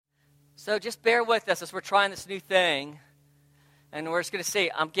So just bear with us as we're trying this new thing. And we're just going to see.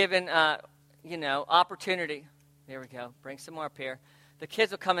 I'm giving, opportunity. There we go. Bring some more up here. The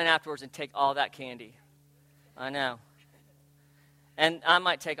kids will come in afterwards and take all that candy. I know. And I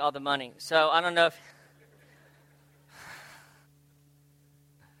might take all the money. So I don't know if...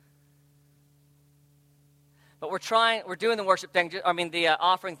 But we're doing the worship thing, the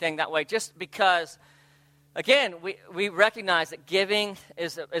offering thing that way, just because... Again, we recognize that giving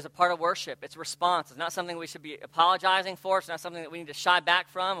is a part of worship. It's a response. It's not something we should be apologizing for. It's not something that we need to shy back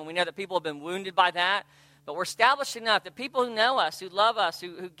from. And we know that people have been wounded by that. But we're establishing enough that people who know us, who love us,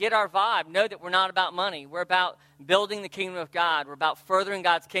 who get our vibe, know that we're not about money. We're about building the kingdom of God. We're about furthering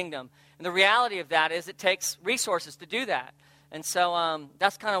God's kingdom. And the reality of that is it takes resources to do that. And so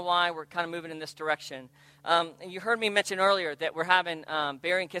that's kind of why we're kind of moving in this direction. And you heard me mention earlier that we're having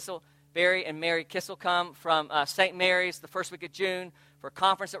Barry and Mary Kissel come from St. Mary's the first week of June for a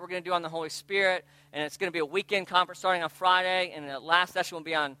conference that we're going to do on the Holy Spirit. And it's going to be a weekend conference starting on Friday. And the last session will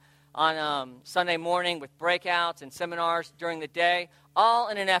be on Sunday morning with breakouts and seminars during the day, all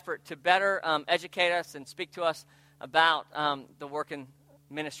in an effort to better educate us and speak to us about the work and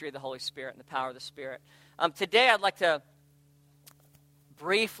ministry of the Holy Spirit and the power of the Spirit. Today I'd like to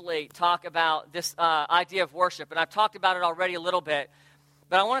briefly talk about this idea of worship. And I've talked about it already a little bit.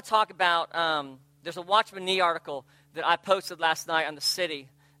 But I want to talk about, there's a Watchman Nee article that I posted last night on the city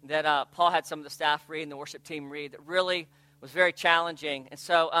that Paul had some of the staff read and the worship team read that really was very challenging. And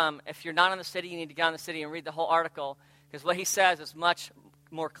so if you're not on the city, you need to get on the city and read the whole article because what he says is much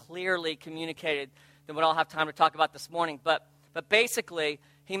more clearly communicated than what I'll have time to talk about this morning. But basically,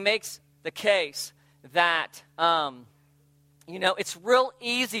 he makes the case that, it's real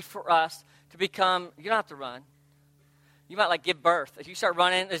easy for us to become, you don't have to run. You might, give birth. If you start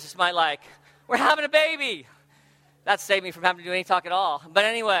running, it's just we're having a baby. That saved me from having to do any talk at all. But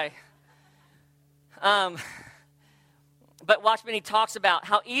anyway. But Watchman, he talks about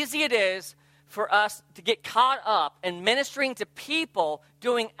how easy it is for us to get caught up in ministering to people,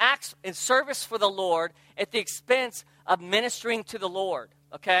 doing acts in service for the Lord at the expense of ministering to the Lord.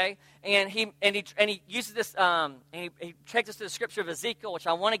 Okay? And he uses this, he takes us to the scripture of Ezekiel, which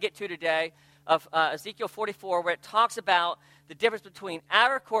I want to get to today, of Ezekiel 44, where it talks about the difference between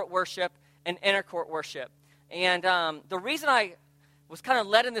outer court worship and inner court worship. And the reason I was kind of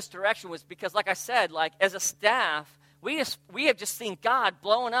led in this direction was because, like I said, as a staff, we have just seen God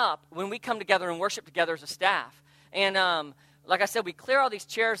blowing up when we come together and worship together as a staff. And like I said, we clear all these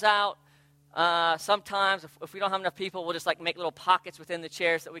chairs out. Sometimes, if we don't have enough people, we'll just make little pockets within the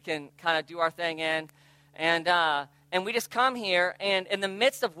chairs that we can kind of do our thing in. And we just come here, and in the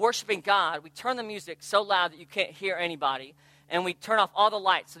midst of worshiping God, we turn the music so loud that you can't hear anybody, and we turn off all the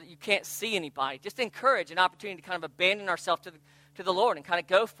lights so that you can't see anybody. Just to encourage an opportunity to kind of abandon ourselves to the Lord and kind of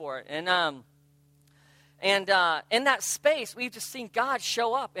go for it. And in that space, we've just seen God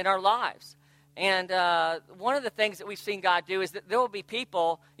show up in our lives. And one of the things that we've seen God do is that there will be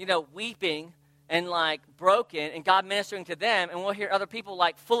people, weeping and broken, and God ministering to them, and we'll hear other people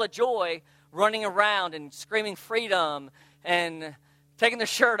full of joy, running around and screaming freedom and taking their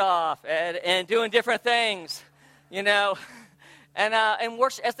shirt off and doing different things, and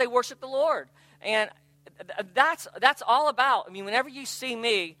worship as they worship the Lord. And that's all about. Whenever you see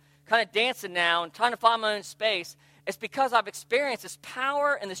me kind of dancing now and trying to find my own space, it's because I've experienced this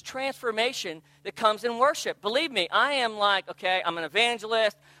power and this transformation that comes in worship. Believe me, I am okay, I'm an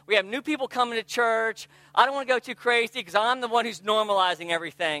evangelist. We have new people coming to church. I don't want to go too crazy because I'm the one who's normalizing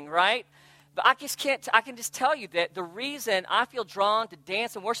everything, right? But I can just tell you that the reason I feel drawn to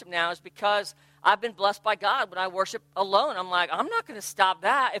dance and worship now is because I've been blessed by God when I worship alone. I'm I'm not going to stop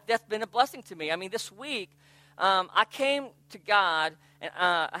that if that's been a blessing to me. This week, I came to God,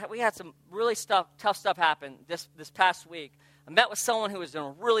 and we had some really tough stuff happen this past week. I met with someone who was in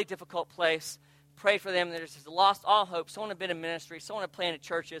a really difficult place, prayed for them, and they just lost all hope. Someone had been in ministry, someone had planted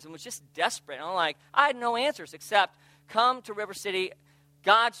churches, and was just desperate. And I had no answers except come to River City.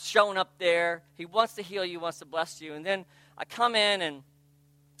 God's showing up there. He wants to heal you, wants to bless you. And then I come in and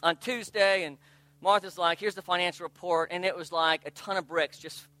on Tuesday, and Martha's here's the financial report. And it was a ton of bricks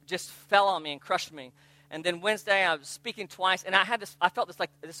just fell on me and crushed me. And then Wednesday, I was speaking twice, and I felt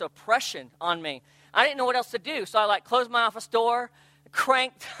this oppression on me. I didn't know what else to do. So I closed my office door,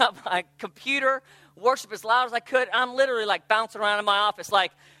 cranked up my computer, worship as loud as I could. I'm literally bouncing around in my office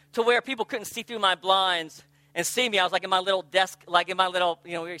to where people couldn't see through my blinds and see me. I was in my little desk, in my little,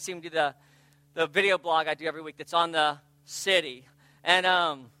 we see me do the video blog I do every week that's on the city. And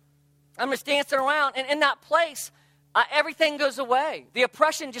I'm just dancing around. And in that place, everything goes away. The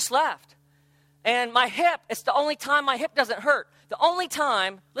oppression just left. And my hip, it's the only time my hip doesn't hurt. The only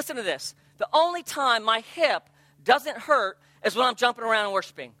time, listen to this, the only time my hip doesn't hurt is when I'm jumping around and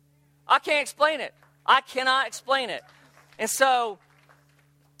worshiping. I can't explain it. I cannot explain it. And so,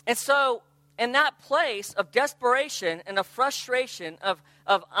 in that place of desperation and of frustration of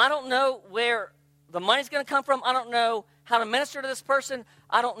I don't know where the money's going to come from. I don't know how to minister to this person.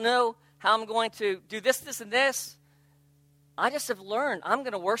 I don't know how I'm going to do this, and this. I just have learned I'm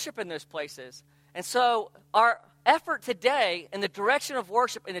going to worship in those places. And so our effort today in the direction of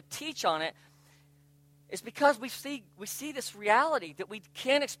worship and to teach on it is because we see this reality that we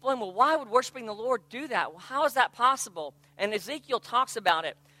can't explain. Well, why would worshiping the Lord do that? Well, how is that possible? And Ezekiel talks about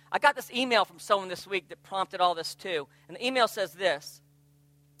it. I got this email from someone this week that prompted all this too. And the email says this: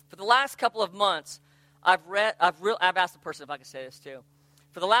 for the last couple of months, I've asked the person if I could say this too.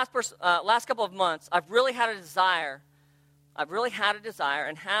 For the last couple of months, I've really had a desire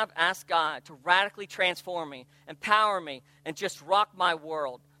and have asked God to radically transform me, empower me, and just rock my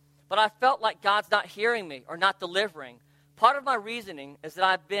world. But I felt like God's not hearing me or not delivering. Part of my reasoning is that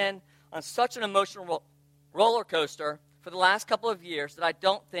I've been on such an emotional roller coaster for the last couple of years that I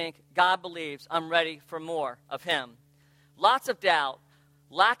don't think God believes I'm ready for more of Him. Lots of doubt,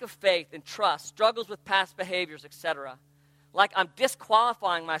 lack of faith and trust, struggles with past behaviors, etc. Like I'm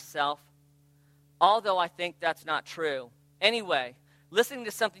disqualifying myself, although I think that's not true. Anyway, listening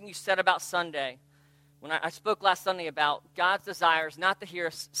to something you said about Sunday, when I spoke last Sunday about God's desire is not to hear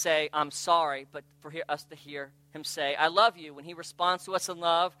us say, I'm sorry, but for us to hear Him say, I love you. When He responds to us in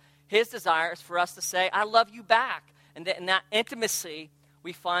love, His desire is for us to say, I love you back. And that in that intimacy,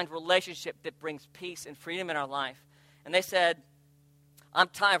 we find relationship that brings peace and freedom in our life. And they said,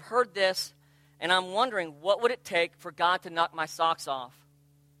 I've heard this, and I'm wondering, what would it take for God to knock my socks off?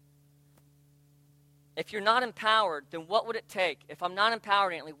 If you're not empowered, then what would it take? If I'm not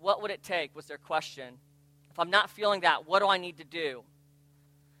empowered, Antley, what would it take, was their question. If I'm not feeling that, what do I need to do?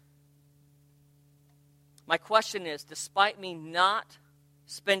 My question is, despite me not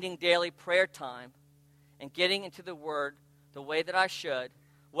spending daily prayer time and getting into the Word the way that I should,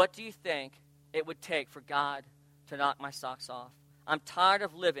 what do you think it would take for God to knock my socks off? I'm tired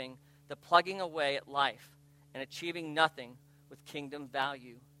of living the plugging away at life and achieving nothing with kingdom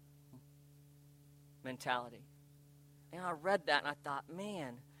value mentality. And I read that and I thought,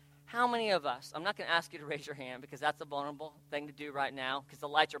 man, how many of us, I'm not going to ask you to raise your hand because that's a vulnerable thing to do right now because the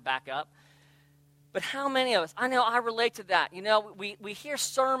lights are back up. But how many of us, I know I relate to that. You know, we hear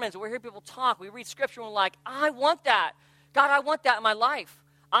sermons, we hear people talk, we read scripture, and we're like, I want that. God, I want that in my life.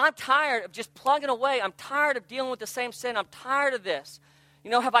 I'm tired of just plugging away. I'm tired of dealing with the same sin. I'm tired of this.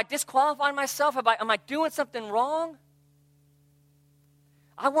 You know, have I disqualified myself? Am I doing something wrong?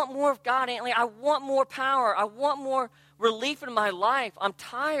 I want more of God, Antley. I want more power. I want more relief in my life. I'm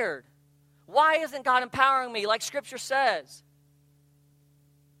tired. Why isn't God empowering me like Scripture says?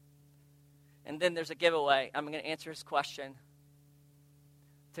 And then there's a giveaway. I'm going to answer his question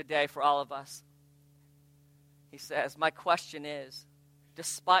today for all of us. He says, my question is,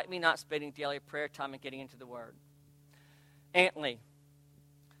 despite me not spending daily prayer time and getting into the Word, Antley,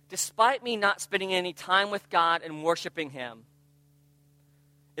 despite me not spending any time with God and worshiping Him,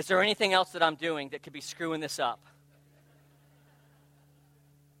 is there anything else that I'm doing that could be screwing this up?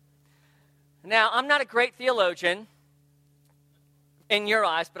 Now, I'm not a great theologian in your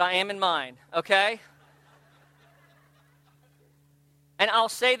eyes, but I am in mine, okay? And I'll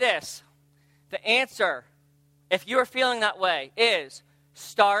say this. The answer, if you're feeling that way, is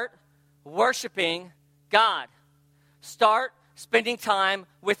start worshiping God. Start spending time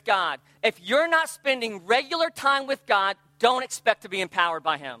with God. If you're not spending regular time with God, don't expect to be empowered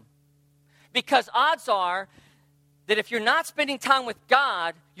by Him. Because odds are that if you're not spending time with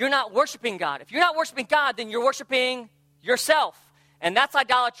God, you're not worshiping God. If you're not worshiping God, then you're worshiping yourself. And that's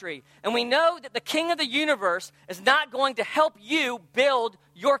idolatry. And we know that the King of the universe is not going to help you build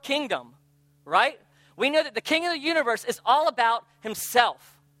your kingdom, right? We know that the King of the universe is all about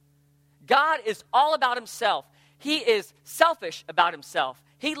Himself. God is all about Himself. He is selfish about Himself.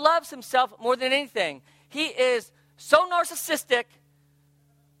 He loves Himself more than anything. He is so narcissistic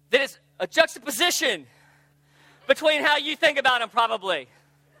that it's a juxtaposition between how you think about Him, probably.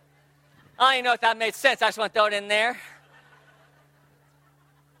 I don't even know if that made sense. I just want to throw it in there.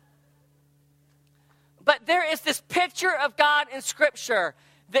 But there is this picture of God in Scripture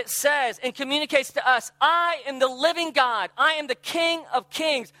that says and communicates to us, I am the living God. I am the King of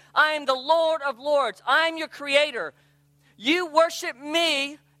kings. I am the Lord of lords. I am your Creator. You worship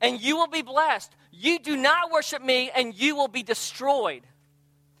me and you will be blessed. You do not worship me and you will be destroyed.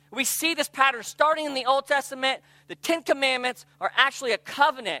 We see this pattern starting in the Old Testament. The 10 Commandments are actually a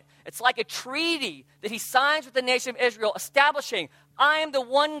covenant. It's like a treaty that he signs with the nation of Israel, establishing, I am the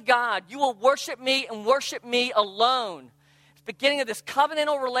one God. You will worship me and worship me alone. It's the beginning of this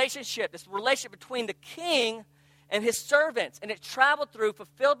covenantal relationship, this relationship between the king and his servants. And it traveled through,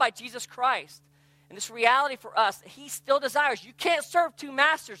 fulfilled by Jesus Christ. And this reality for us that he still desires. You can't serve two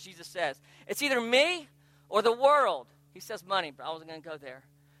masters, Jesus says. It's either me or the world. He says money, but I wasn't going to go there.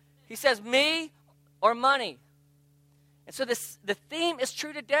 He says me or money. And so the theme is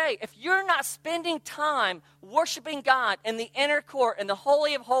true today. If you're not spending time worshiping God in the inner court, in the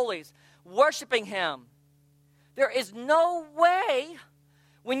Holy of Holies, worshiping him, there is no way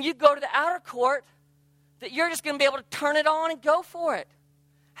when you go to the outer court that you're just going to be able to turn it on and go for it.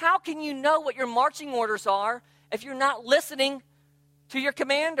 How can you know what your marching orders are if you're not listening to your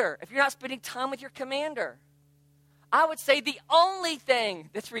commander, if you're not spending time with your commander? I would say the only thing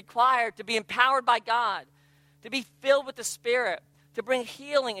that's required to be empowered by God, to be filled with the Spirit, to bring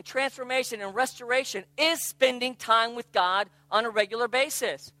healing and transformation and restoration is spending time with God on a regular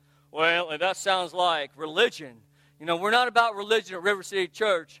basis. Well, that sounds like religion. You know, we're not about religion at River City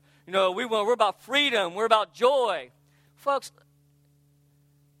Church. You know, we're about freedom. We're about joy. Folks,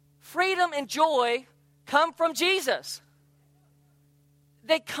 freedom and joy come from Jesus.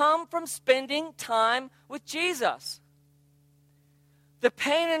 They come from spending time with Jesus. The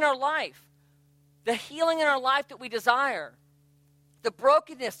pain in our life, the healing in our life that we desire, the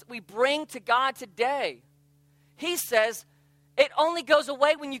brokenness that we bring to God today, he says, it only goes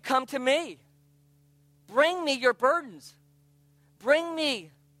away when you come to me. Bring me your burdens. Bring me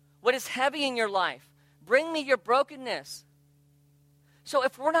what is heavy in your life. Bring me your brokenness. So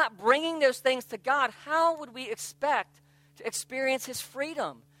if we're not bringing those things to God, how would we expect to experience his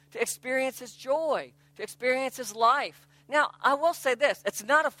freedom, to experience his joy, to experience his life? Now, I will say this. It's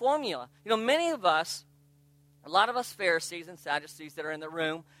not a formula. You know, many of us, a lot of us Pharisees and Sadducees that are in the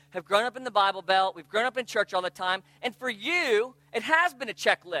room, have grown up in the Bible Belt. We've grown up in church all the time. And for you, it has been a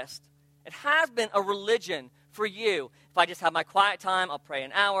checklist. It has been a religion for you. If I just have my quiet time, I'll pray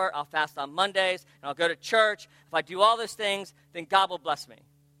an hour, I'll fast on Mondays, and I'll go to church. If I do all those things, then God will bless me.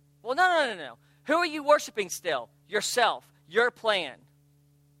 Well, no. Who are you worshiping still? Yourself, your plan.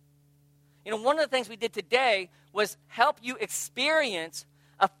 You know, one of the things we did today was help you experience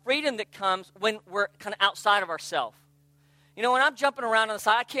a freedom that comes when we're kind of outside of ourselves. You know, when I'm jumping around on the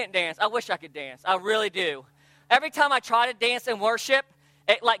side, I can't dance. I wish I could dance. I really do. Every time I try to dance and worship,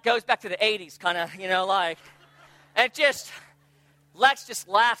 it like goes back to the 80s kind of, you know, like, and Lex just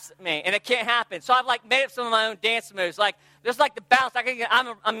laughs at me, and it can't happen. So I've like made up some of my own dance moves. Like, there's like the bounce.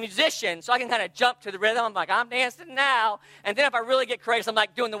 I'm a musician, so I can kind of jump to the rhythm. I'm like, I'm dancing now. And then if I really get crazy, I'm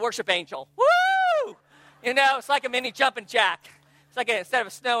like doing the worship angel. Woo! You know, it's like a mini jumping jack. It's like instead of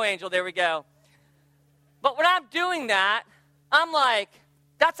a snow angel, there we go. But when I'm doing that, I'm like,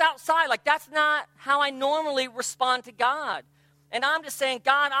 that's outside. Like, that's not how I normally respond to God. And I'm just saying,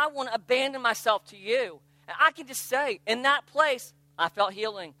 God, I want to abandon myself to you. And I can just say, in that place, I felt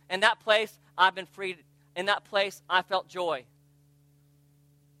healing. In that place, I've been freed. In that place, I felt joy.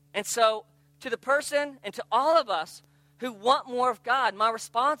 And so, to the person and to all of us who want more of God, my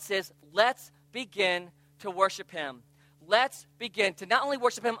response is, let's begin to worship him. Let's begin to not only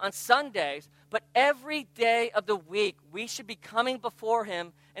worship him on Sundays, but every day of the week, we should be coming before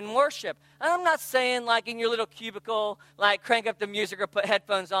him and worship. And I'm not saying like in your little cubicle, like crank up the music or put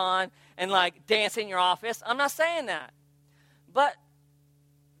headphones on and like dance in your office. I'm not saying that. But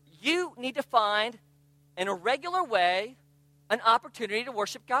you need to find in a regular way an opportunity to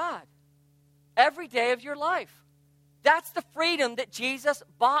worship God every day of your life. That's the freedom that Jesus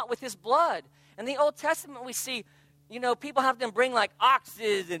bought with his blood. In the Old Testament, we see, you know, people have them bring like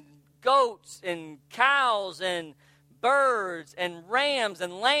oxes and goats and cows and birds and rams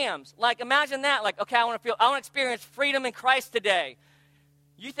and lambs. Like, imagine that. Like, okay, I want to experience freedom in Christ today.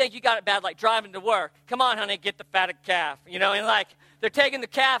 You think you got it bad, like driving to work. Come on, honey, get the fatted calf. You know, and like they're taking the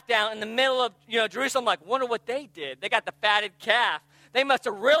calf down in the middle of, you know, Jerusalem. Like, wonder what they did. They got the fatted calf. They must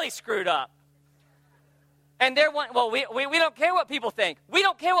have really screwed up. And they're one. Well, we don't care what people think. We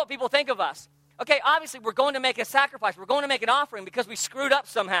don't care what people think of us. Okay, obviously we're going to make a sacrifice. We're going to make an offering because we screwed up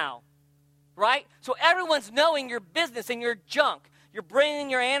somehow, right? So everyone's knowing your business and your junk. You're bringing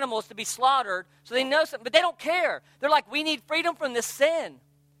your animals to be slaughtered, so they know something, but they don't care. They're like, we need freedom from this sin.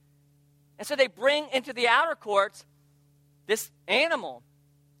 And so they bring into the outer courts this animal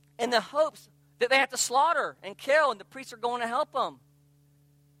in the hopes that they have to slaughter and kill, and the priests are going to help them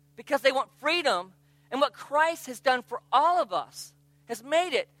because they want freedom. And what Christ has done for all of us has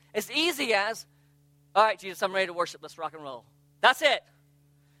made it as easy as, all right, Jesus, I'm ready to worship. Let's rock and roll. That's it.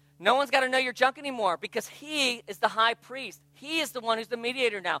 No one's got to know your junk anymore because he is the high priest. He is the one who's the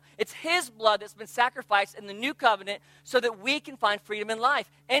mediator now. It's his blood that's been sacrificed in the new covenant so that we can find freedom in life.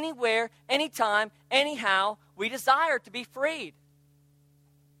 Anywhere, anytime, anyhow, we desire to be freed.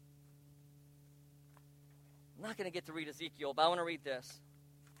 I'm not going to get to read Ezekiel, but I want to read this.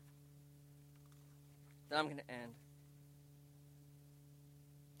 Then I'm going to end.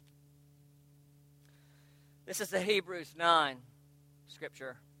 This is the Hebrews 9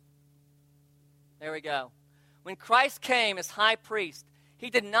 scripture. There we go. When Christ came as high priest, he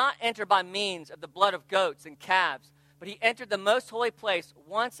did not enter by means of the blood of goats and calves, but he entered the most holy place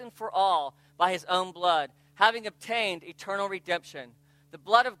once and for all by his own blood, having obtained eternal redemption. The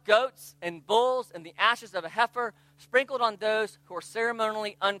blood of goats and bulls and the ashes of a heifer sprinkled on those who are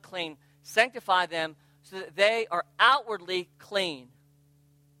ceremonially unclean sanctify them so that they are outwardly clean.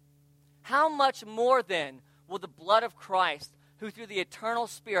 How much more then will the blood of Christ, who through the eternal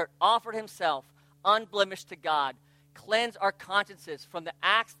Spirit offered himself unblemished to God, cleanse our consciences from the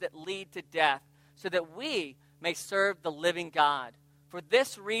acts that lead to death, so that we may serve the living God? For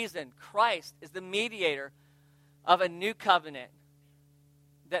this reason, Christ is the mediator of a new covenant,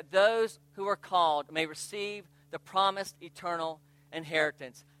 that those who are called may receive the promised eternal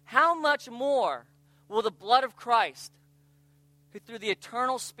inheritance. How much more will the blood of Christ, who through the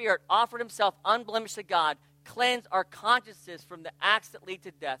eternal Spirit offered himself unblemished to God, cleanse our consciences from the acts that lead to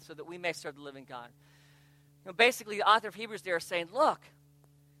death so that we may serve the living God? Basically, the author of Hebrews there is saying, look,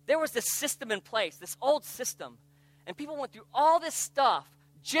 there was this system in place, this old system, and people went through all this stuff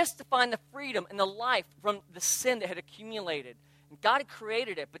just to find the freedom and the life from the sin that had accumulated. And God had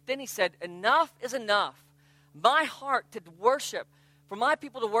created it, but then he said, enough is enough. My heart to worship, for my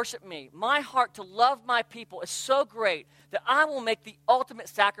people to worship me, my heart to love my people is so great that I will make the ultimate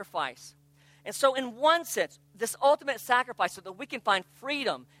sacrifice. And so in one sense, this ultimate sacrifice so that we can find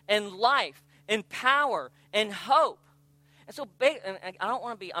freedom and life and power and hope. And so I don't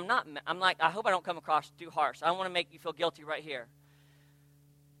want to be, I hope I don't come across too harsh. I don't want to make you feel guilty right here.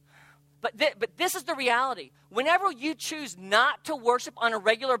 But this is the reality. Whenever you choose not to worship on a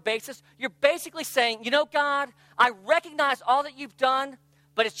regular basis, you're basically saying, you know, God, I recognize all that you've done,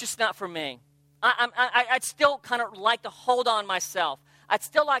 but it's just not for me. I'd still kind of like to hold on myself. I'd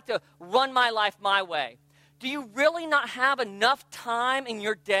still like to run my life my way. Do you really not have enough time in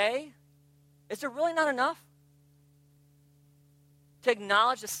your day? Is there really not enough to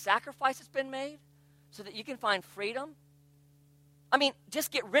acknowledge the sacrifice that's been made so that you can find freedom? I mean,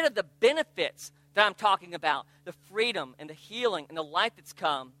 just get rid of the benefits that I'm talking about, the freedom and the healing and the life that's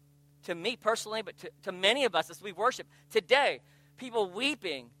come to me personally, but to many of us as we worship today. People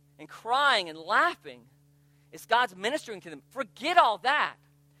weeping and crying and laughing as God's ministering to them. Forget all that.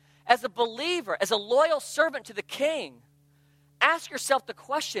 As a believer, as a loyal servant to the King, ask yourself the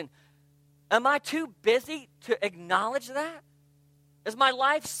question, am I too busy to acknowledge that? Is my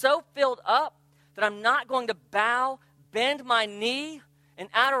life so filled up that I'm not going to bend my knee in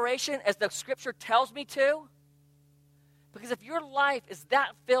adoration as the scripture tells me to? Because if your life is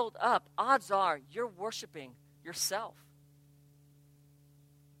that filled up, odds are you're worshiping yourself.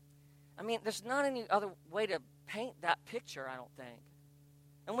 I mean, there's not any other way to paint that picture, I don't think.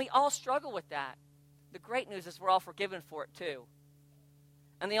 And we all struggle with that. The great news is we're all forgiven for it too.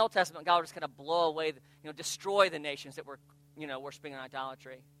 In the Old Testament, God was just going to blow away, destroy the nations that were, worshiping in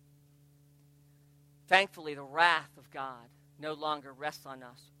idolatry. Thankfully, the wrath of God no longer rests on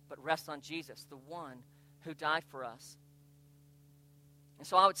us, but rests on Jesus, the one who died for us. And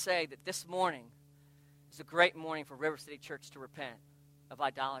so I would say that this morning is a great morning for River City Church to repent of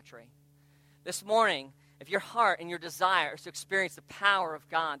idolatry. This morning, if your heart and your desire is to experience the power of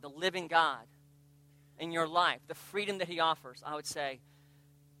God, the living God, in your life, the freedom that he offers, I would say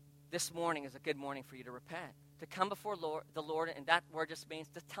this morning is a good morning for you to repent, to come before the Lord, and that word just means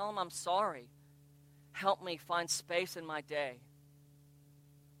to tell him I'm sorry. Help me find space in my day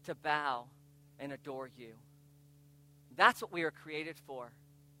to bow and adore you. That's what we are created for.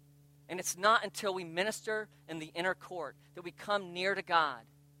 And it's not until we minister in the inner court that we come near to God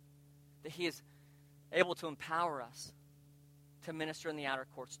that he is able to empower us to minister in the outer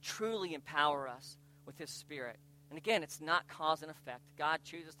courts, truly empower us with his Spirit. And again, it's not cause and effect. God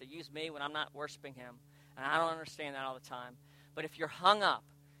chooses to use me when I'm not worshiping him. And I don't understand that all the time. But if you're hung up,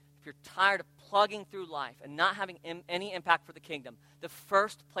 if you're tired of plugging through life and not having any impact for the kingdom, the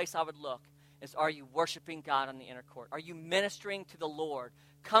first place I would look is, are you worshiping God on the inner court? Are you ministering to the Lord,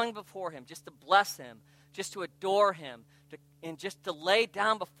 coming before him just to bless him, just to adore him, and just to lay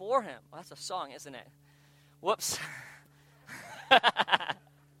down before him? Well, that's a song, isn't it? Whoops.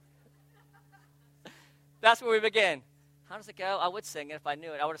 That's where we begin. How does it go? I would sing it if I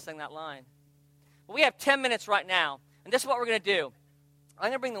knew it. I would have sang that line. Well, we have 10 minutes right now, and this is what we're going to do. I'm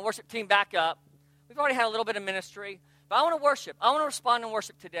going to bring the worship team back up. We've already had a little bit of ministry, but I want to worship. I want to respond in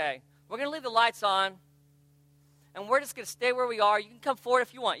worship today. We're going to leave the lights on, and we're just going to stay where we are. You can come forward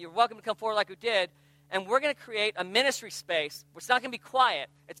if you want. You're welcome to come forward like we did, and we're going to create a ministry space where it's not going to be quiet.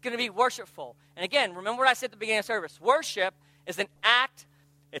 It's going to be worshipful. And again, remember what I said at the beginning of service. Worship is an act.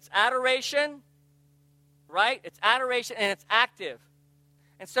 It's adoration, right? It's adoration, and it's active.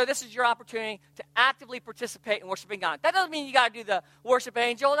 And so this is your opportunity to actively participate in worshiping God. That doesn't mean you got to do the worship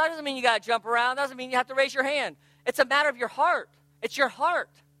angel. That doesn't mean you got to jump around. That doesn't mean you have to raise your hand. It's a matter of your heart. It's your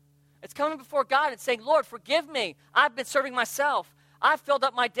heart. It's coming before God and saying, Lord, forgive me. I've been serving myself. I've filled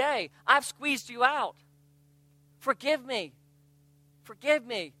up my day. I've squeezed you out. Forgive me. Forgive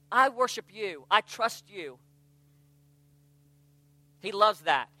me. I worship you. I trust you. He loves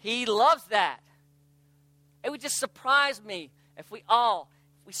that. He loves that. It would just surprise me if we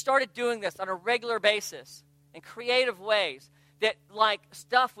started doing this on a regular basis in creative ways, that like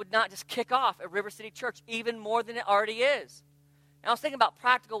stuff would not just kick off at River City Church even more than it already is. And I was thinking about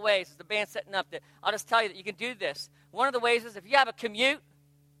practical ways as the band's setting up that I'll just tell you that you can do this. One of the ways is if you have a commute,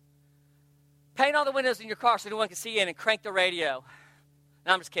 paint all the windows in your car so no one can see you in and crank the radio.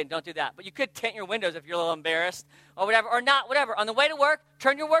 No, I'm just kidding. Don't do that. But you could tint your windows if you're a little embarrassed or whatever, or not, whatever. On the way to work,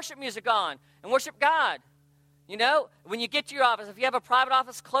 turn your worship music on and worship God. You know, when you get to your office, if you have a private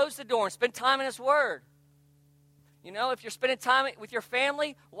office, close the door and spend time in His Word. You know, if you're spending time with your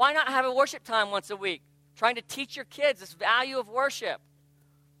family, why not have a worship time once a week? Trying to teach your kids this value of worship.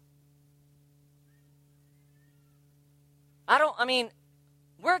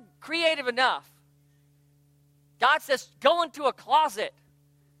 We're creative enough. God says, go into a closet.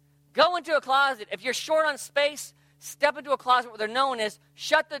 Go into a closet. If you're short on space, step into a closet where there no one is,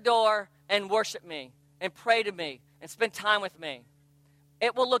 shut the door and worship me. And pray to me, and spend time with me.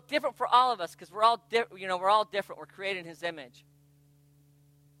 It will look different for all of us because we're all different. We're created in His image.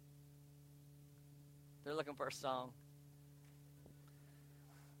 They're looking for a song.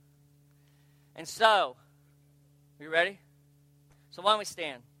 And so, are you ready? So why don't we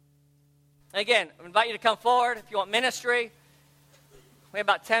stand? And again, I invite you to come forward if you want ministry. We have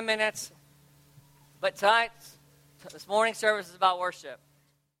about 10 minutes. But tonight, this morning service is about worship.